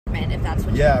friend if that's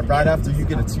what you Yeah, right after you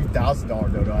get a $2,000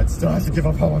 dono, I'd still have to give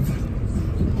up all of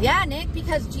it. Yeah, Nick,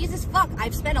 because Jesus fuck,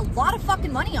 I've spent a lot of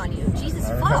fucking money on you. Jesus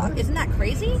fuck, isn't that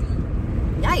crazy?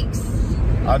 Yikes.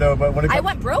 I know, but when it comes, I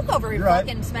went broke over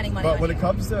fucking spending money on you. But when it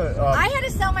comes to... I had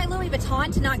to sell my Louis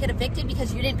Vuitton to not get evicted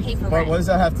because you didn't pay for rent. But what does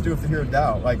that have to do with the here and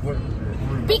now? Like, what...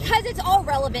 Because it's all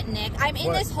relevant, Nick. I'm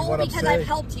in this hole because I've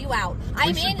helped you out.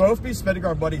 We should both be spending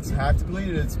our money tactically,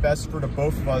 and it's best for the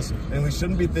both of us, and we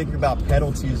shouldn't be thinking about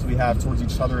penalties we have towards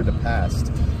each other in the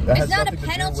past. It's not a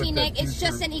penalty, Nick. It's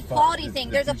just an equality thing.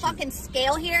 There's a fucking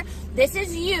scale here. This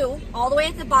is you all the way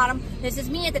at the bottom. This is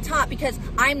me at the top because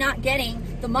I'm not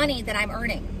getting the money that I'm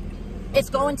earning. It's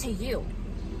going to you.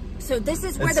 So this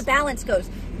is where the balance goes.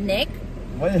 Nick.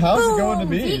 Wait, how's it going to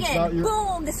me? Vegan, it's not your,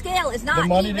 boom, the scale is not the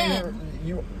money even. That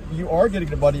you are getting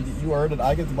the money that you earn, and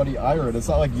I get the money I earn. It's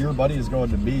not like your money is going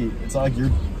to me. It's not like your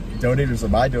donators are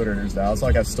my donators now. It's not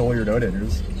like I stole your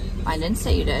donators. I didn't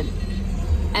say you did.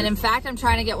 And in fact, I'm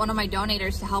trying to get one of my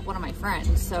donators to help one of my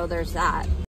friends. So there's that.